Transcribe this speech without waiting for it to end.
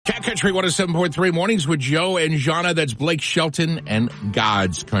Cat Country 107.3 mornings with Joe and Jahna. That's Blake Shelton and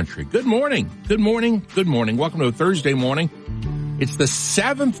God's Country. Good morning. Good morning. Good morning. Welcome to a Thursday morning. It's the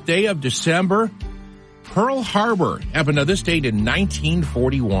 7th day of December. Pearl Harbor happened on this date in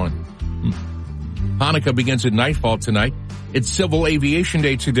 1941. Hanukkah begins at nightfall tonight. It's Civil Aviation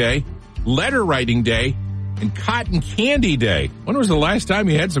Day today, Letter Writing Day, and Cotton Candy Day. When was the last time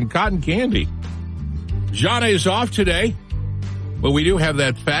you had some cotton candy? Jahna is off today. Well, we do have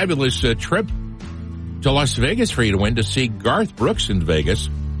that fabulous trip to Las Vegas for you to win to see Garth Brooks in Vegas.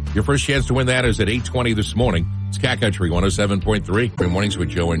 Your first chance to win that is at 8:20 this morning. It's Cat Country 107.3. Good mornings with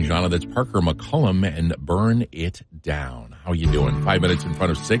Joe and Jahna. That's Parker McCullum and Burn It Down. How you doing? 5 minutes in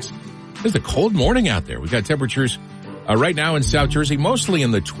front of 6. It's a cold morning out there. We've got temperatures right now in South Jersey, mostly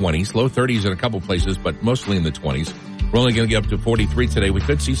in the 20s, low 30s in a couple places, but mostly in the 20s. We're only going to get up to 43 today. We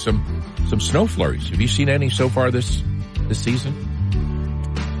could see some snow flurries. Have you seen any so far this season?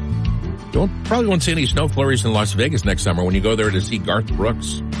 You probably won't see any snow flurries in Las Vegas next summer when you go there to see Garth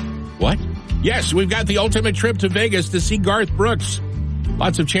Brooks. What? Yes, we've got the ultimate trip to Vegas to see Garth Brooks.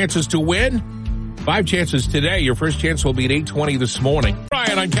 Lots of chances to win. 5 chances today. Your first chance will be at 8:20 this morning.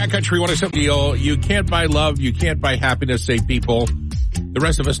 Brian on Cat Country 107. You can't buy love. You can't buy happiness, say people. The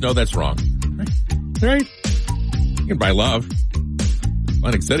rest of us know that's wrong. Right? You can buy love.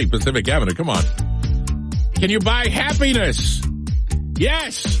 Atlantic City, Pacific Avenue. Come on. Can you buy happiness?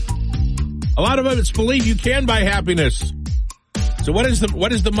 Yes. A lot of us believe you can buy happiness. So what is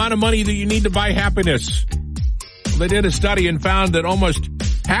the amount of money that you need to buy happiness? Well, they did a study and found that almost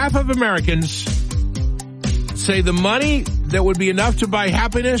half of Americans say the money that would be enough to buy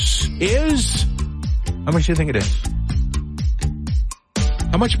happiness is, how much do you think it is?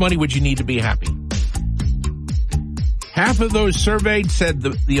 How much money would you need to be happy? Half of those surveyed said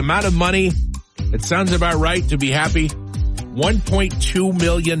the amount of money that sounds about right to be happy, $1.2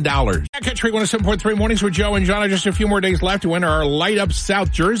 million. Country 107.3 mornings with Joe and Jahna. Just a few more days left to win our Light Up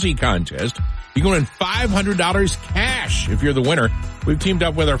South Jersey contest. You can win $500 cash if you're the winner. We've teamed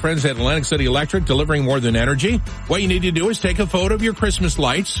up with our friends at Atlantic City Electric, delivering more than energy. What you need to do is take a photo of your Christmas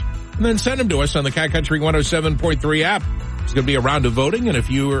lights and then send them to us on the Cat Country 107.3 app. It's going to be a round of voting, and if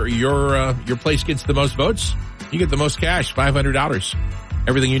your place gets the most votes, you get the most cash, $500.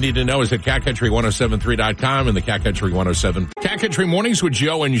 Everything you need to know is at catcountry1073.com and the Cat Country 107. Cat Country mornings with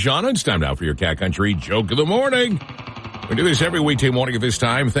Joe and Jahna. It's time now for your Cat Country joke of the morning. We do this every weekday morning at this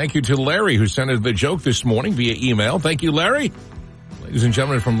time. Thank you to Larry who sent us the joke this morning via email. Thank you, Larry. Ladies and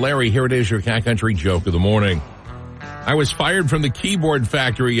gentlemen, from Larry, here it is, your Cat Country joke of the morning. I was fired from the keyboard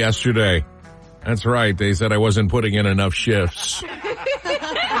factory yesterday. That's right. They said I wasn't putting in enough shifts.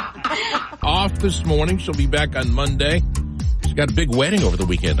 Off this morning. She'll be back on Monday. She's got a big wedding over the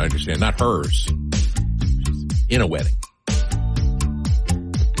weekend, I understand. Not hers. She's in a wedding.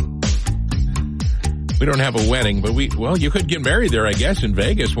 We don't have a wedding, but you could get married there, I guess, in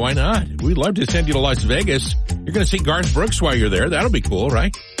Vegas. Why not? We'd love to send you to Las Vegas. You're going to see Garth Brooks while you're there. That'll be cool,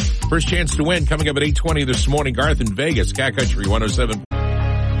 right? First chance to win coming up at 8:20 this morning. Garth in Vegas, Cat Country 107.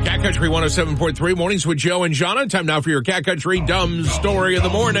 Cat Country 107.3 mornings with Joe and Jahna. Time now for your Cat Country dumb story of the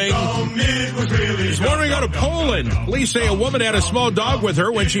morning. This morning we go to Poland. Police say a woman had a small dog with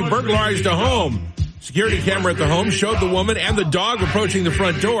her when she burglarized a home. Security camera at the home showed the woman and the dog approaching the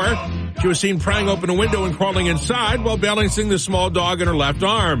front door. She was seen prying open a window and crawling inside while balancing the small dog in her left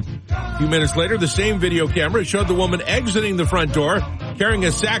arm. A few minutes later, the same video camera showed the woman exiting the front door, carrying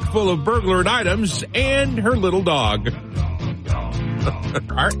a sack full of burglared items and her little dog.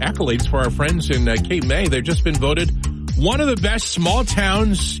 Our accolades for our friends in Cape May. They've just been voted one of the best small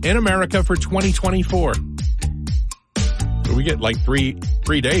towns in America for 2024. So we get like three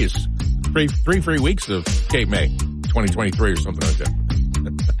days, three free weeks of Cape May 2023 or something like that.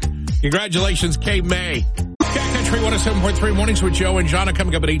 Congratulations, Cape May. Cat Country 107.3 mornings with Joe and Jahna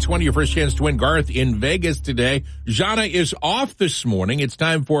coming up at 8:20. Your first chance to win Garth in Vegas today. Jahna is off this morning. It's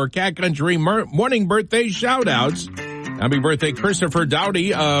time for Cat Country morning birthday shout-outs. Happy birthday, Christopher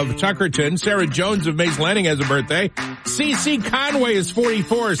Dowdy of Tuckerton. Sarah Jones of Mays Landing has a birthday. CC Conway is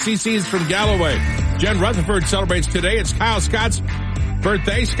 44. CC is from Galloway. Jen Rutherford celebrates today. It's Kyle Scott's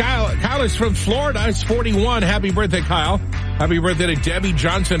birthday. Kyle is from Florida. It's 41. Happy birthday, Kyle. Happy birthday to Debbie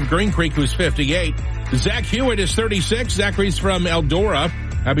Johnson of Green Creek, who's 58. Zach Hewitt is 36. Zachary's from Eldora.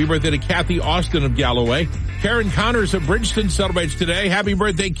 Happy birthday to Kathy Austin of Galloway. Karen Connors of Bridgeton celebrates today. Happy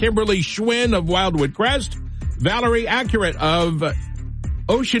birthday, Kimberly Schwinn of Wildwood Crest. Valerie Accurate of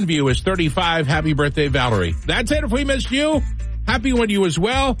Ocean View is 35. Happy birthday, Valerie. That's it. If we missed you, happy one to you as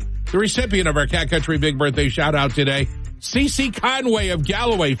well. The recipient of our Cat Country Big Birthday shout out today, CC Conway of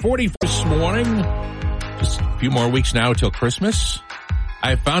Galloway, 44 this morning. Just a few more weeks now till Christmas.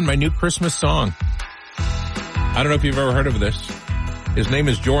 I found my new Christmas song. I don't know if you've ever heard of this. His name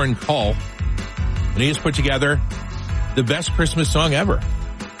is Joran Kull, and he has put together the best Christmas song ever.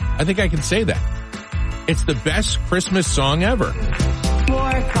 I think I can say that. It's the best Christmas song ever.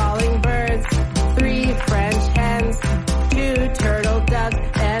 4 calling birds, 3 French hens, 2 turtle doves,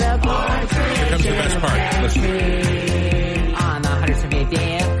 and a partridge. Here comes the best part. Listen. On the 178th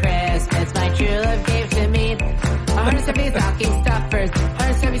day of Christmas, my true love gave to me 170 stocking stuffers,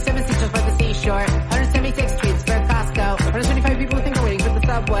 177 seashells by the seashore, 176 treats for Costco, 175 people who think are waiting for the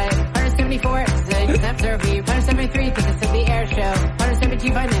subway, 174 observe you, 173 tickets to the air show,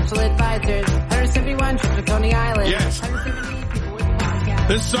 172 financial advisors, 171 trips to Coney Island. Yes. 178 people with podcasts.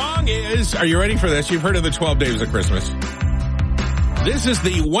 The song is, are you ready for this? You've heard of the 12 days of Christmas. This is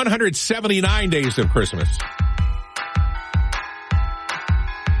the 179 days of Christmas.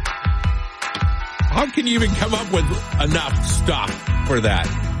 How can you even come up with enough stuff for that?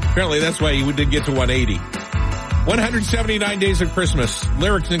 Apparently that's why you did get to 180. 179 days of Christmas.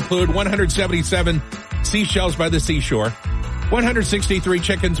 Lyrics include 177 seashells by the seashore, 163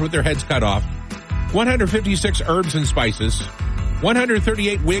 chickens with their heads cut off, 156 herbs and spices,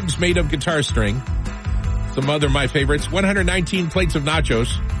 138 wigs made of guitar string, some other my favorites, 119 plates of nachos,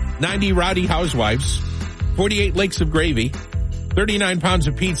 90 rowdy housewives, 48 lakes of gravy, 39 pounds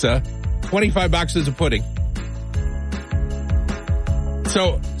of pizza, 25 boxes of pudding.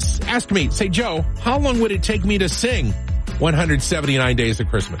 So ask me, say, Joe, how long would it take me to sing 179 days of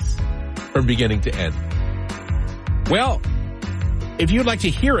Christmas from beginning to end? Well, if you'd like to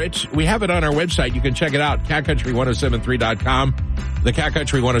hear it, we have it on our website. You can check it out, catcountry1073.com, the Cat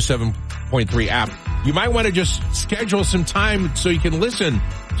Country 107.3 app. You might want to just schedule some time so you can listen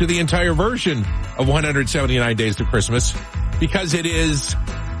to the entire version of 179 Days of Christmas, because it is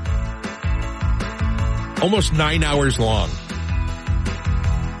almost 9 hours long.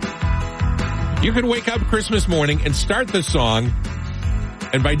 You could wake up Christmas morning and start the song,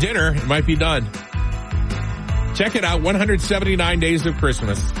 and by dinner, it might be done. Check it out, 179 Days of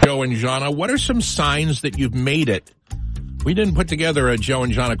Christmas. Joe and Jahna, what are some signs that you've made it? We didn't put together a Joe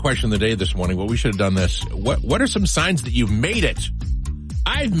and Jahna question of the day this morning, but we should have done this. What are some signs that you've made it?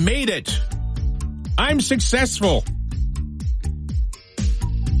 I've made it. I'm successful.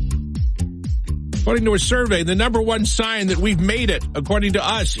 According to a survey, the number one sign that we've made it, according to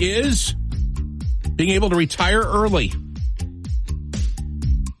us, is being able to retire early.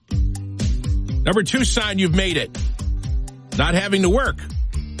 Number 2 sign you've made it, not having to work.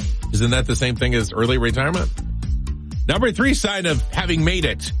 Isn't that the same thing as early retirement? Number 3 sign of having made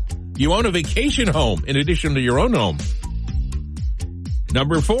it, you own a vacation home in addition to your own home.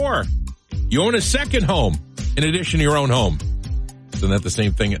 Number 4, you own a second home in addition to your own home. Isn't that the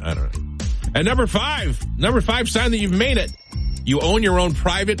same thing? I don't know. And number 5 sign that you've made it, you own your own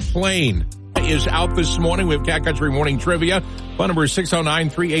private plane. Is out this morning. We have Cat Country Morning Trivia. Phone number is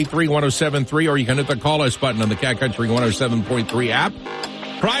 609-383-1073, or you can hit the call us button on the Cat Country 107.3 app.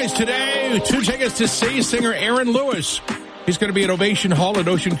 Prize today, 2 tickets to see singer Aaron Lewis. He's going to be at Ovation Hall at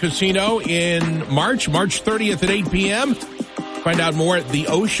Ocean Casino in March 30th at 8 p.m. Find out more at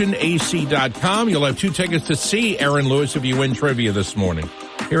theoceanac.com. You'll have 2 tickets to see Aaron Lewis if you win trivia this morning.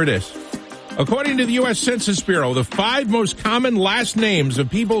 Here it is. According to the U.S. Census Bureau, the 5 most common last names of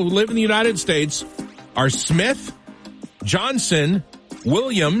people who live in the United States are Smith, Johnson,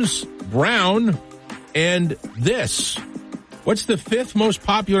 Williams, Brown, and this. What's the 5th most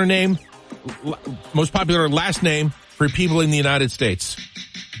popular last name for people in the United States?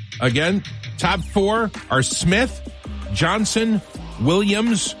 Again, top 4 are Smith, Johnson,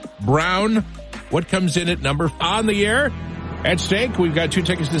 Williams, Brown. What comes in at number on the air? At stake, we've got 2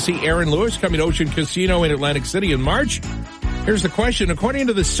 tickets to see Aaron Lewis coming to Ocean Casino in Atlantic City in March. Here's the question. According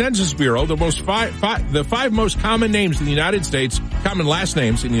to the Census Bureau, the 5 most common names in the United States, common last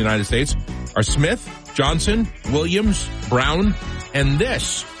names in the United States, are Smith, Johnson, Williams, Brown, and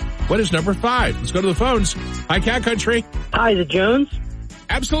this. What is number 5? Let's go to the phones. Hi, Cat Country. Hi, is it Jones?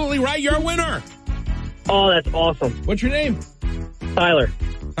 Absolutely right. You're a winner. Oh, that's awesome. What's your name? Tyler.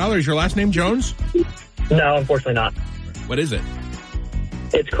 Tyler, is your last name Jones? No, unfortunately not. What is it?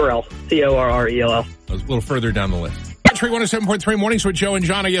 It's Correll. Correll. I was a little further down the list. Country 107.3 Mornings with Joe and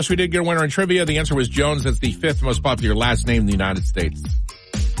Jahna. Yes, we did get a winner in trivia. The answer was Jones. That's the 5th most popular last name in the United States.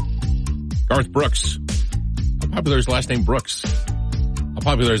 Garth Brooks. How popular is the last name Brooks? How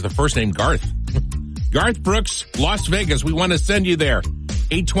popular is the first name Garth? Garth Brooks, Las Vegas. We want to send you there.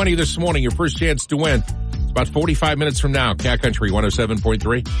 8:20 this morning, your first chance to win. It's about 45 minutes from now. Cat Country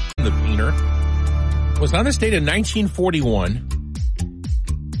 107.3. The Wiener was on this date in 1941.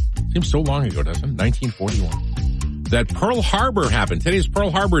 Seems so long ago, doesn't it? 1941. that Pearl Harbor happened. Today's Pearl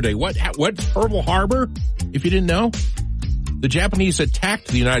Harbor Day. What's Pearl Harbor? If you didn't know, the Japanese attacked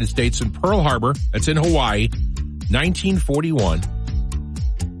the United States in Pearl Harbor. That's in Hawaii, 1941.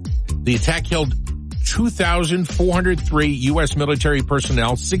 The attack killed 2,403 U.S. military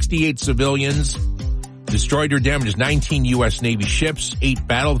personnel, 68 civilians, destroyed or damaged 19 U.S. Navy ships, 8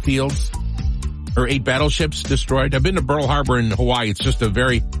 battleships destroyed. I've been to Pearl Harbor in Hawaii. It's just a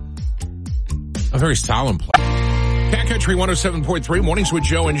very solemn place. Cat Country 107.3, Mornings with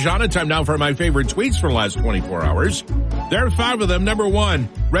Joe and Jahna. Time now for my favorite tweets for the last 24 hours. There are 5 of them. Number 1,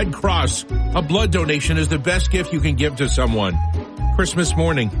 Red Cross. A blood donation is the best gift you can give to someone. Christmas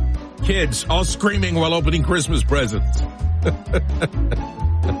morning. Kids all screaming while opening Christmas presents.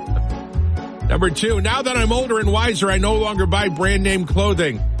 Number 2, now that I'm older and wiser, I no longer buy brand name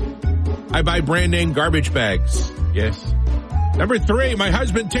clothing. I buy brand name garbage bags. Yes. Number 3, my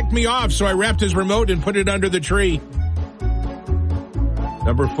husband ticked me off, so I wrapped his remote and put it under the tree.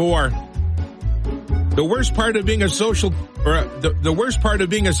 Number 4, the worst part of being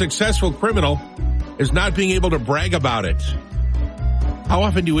a successful criminal is not being able to brag about it. How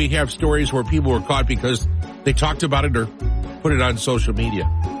often do we have stories where people were caught because they talked about it or put it on social media?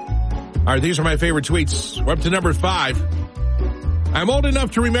 All right, these are my favorite tweets. We're up to number 5. I'm old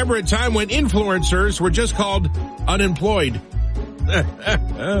enough to remember a time when influencers were just called unemployed.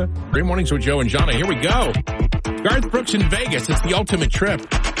 3 Mornings with Joe and Jahna. Here we go. Garth Brooks in Vegas. It's the ultimate trip.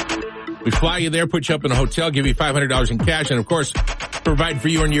 We fly you there, put you up in a hotel, give you $500 in cash, and of course, provide for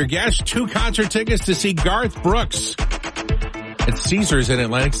you and your guests 2 concert tickets to see Garth Brooks at Caesars in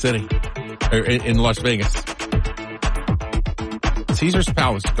Atlantic City, or in Las Vegas. Caesars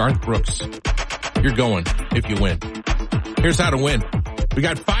Palace, Garth Brooks. You're going if you win. Here's how to win. We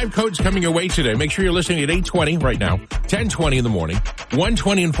got 5 codes coming your way today. Make sure you're listening at 8:20 right now, 10:20 in the morning,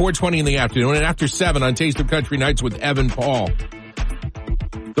 1:20 and 4:20 in the afternoon, and after 7 on Taste of Country Nights with Evan Paul.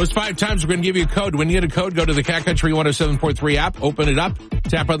 Those 5 times we're going to give you a code. When you get a code, go to the Cat Country 107.3 app, open it up,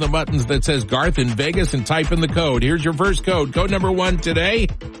 tap on the buttons that says Garth in Vegas, and type in the code. Here's your first code. Code number 1 today,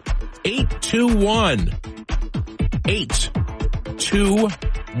 821.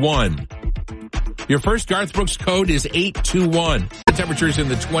 821. Your first Garth Brooks code is 821. The temperature's in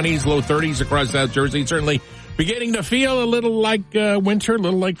the 20s, low 30s across South Jersey. Certainly beginning to feel a little like winter, a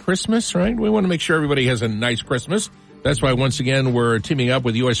little like Christmas, right? We want to make sure everybody has a nice Christmas. That's why, once again, we're teaming up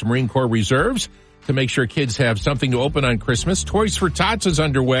with U.S. Marine Corps Reserves to make sure kids have something to open on Christmas. Toys for Tots is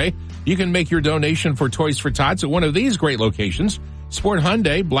underway. You can make your donation for Toys for Tots at one of these great locations: Sport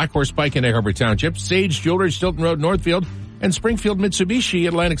Hyundai, Black Horse Bike in Egg Harbor Township, Sage Jewelry, Stilton Road, Northfield, and Springfield Mitsubishi,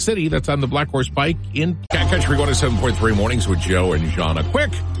 Atlantic City. That's on the Black Horse Bike in Cat Country 107.3 Mornings with Joe and Jahna.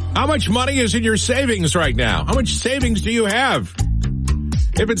 Quick, how much money is in your savings right now? How much savings do you have?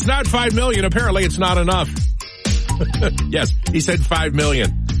 If it's not $5 million, apparently it's not enough. Yes, he said $5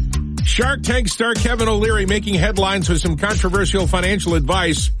 million. Shark Tank star Kevin O'Leary making headlines with some controversial financial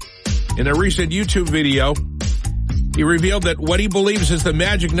advice. In a recent YouTube video, he revealed that what he believes is the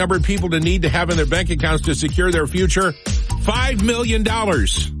magic number of people to need to have in their bank accounts to secure their future: $5 million.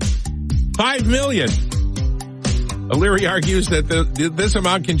 $5 million. O'Leary argues that this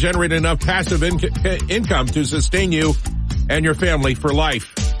amount can generate enough passive income to sustain you and your family for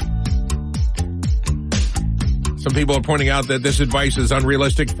life. Some people are pointing out that this advice is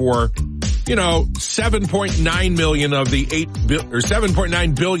unrealistic for, 7.9 million of the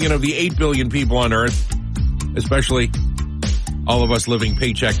 7.9 billion of the 8 billion people on Earth, especially all of us living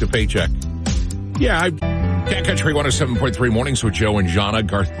paycheck to paycheck. Yeah, Cat Country 107.3 Mornings with Joe and Jahna.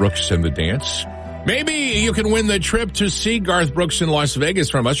 Garth Brooks and the dance. Maybe you can win the trip to see Garth Brooks in Las Vegas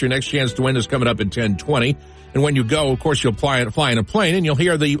from us. Your next chance to win is coming up at 10:20. And when you go, of course, you'll fly in a plane, and you'll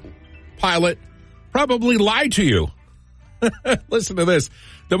hear the pilot probably lie to you. Listen to this.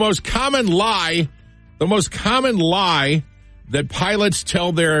 The most common lie that pilots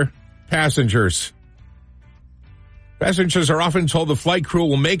tell their passengers. Passengers are often told the flight crew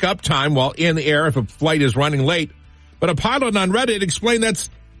will make up time while in the air if a flight is running late. But a pilot on Reddit explained that's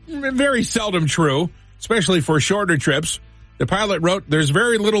very seldom true, especially for shorter trips. The pilot wrote, "There's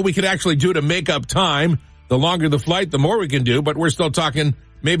very little we could actually do to make up time. The longer the flight, the more we can do, but we're still talking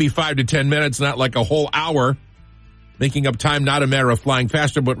maybe 5 to 10 minutes, not like a whole hour. Making up time, not a matter of flying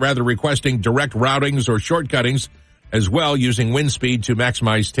faster, but rather requesting direct routings or shortcuttings as well, using wind speed to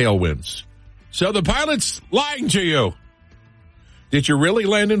maximize tailwinds." So the pilot's lying to you. Did you really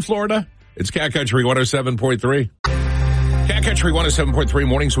land in Florida? It's Cat Country 107.3. Cat Country 107.3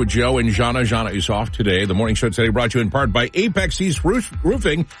 Mornings with Joe and Jahna. Jahna is off today. The morning show today brought to you in part by Apex East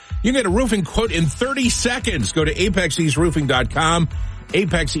Roofing. You can get a roofing quote in 30 seconds. Go to apexeastroofing.com,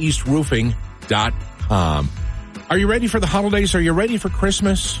 apexeastroofing.com. Are you ready for the holidays? Are you ready for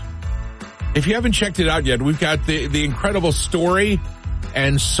Christmas? If you haven't checked it out yet, we've got the incredible story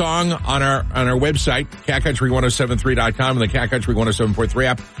and song on our website, catcountry1073.com and the Cat Country 107.3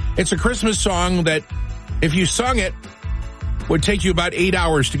 app. It's a Christmas song that, if you sung it, would take you about 8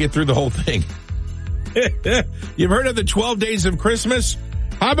 hours to get through the whole thing. You've heard of the 12 days of Christmas?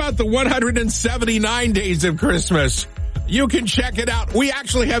 How about the 179 days of Christmas? You can check it out. We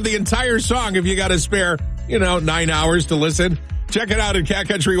actually have the entire song if you got to spare, 9 hours to listen. Check it out at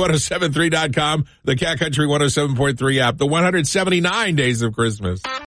catcountry1073.com, the Cat Country 107.3 app, the 179 days of Christmas.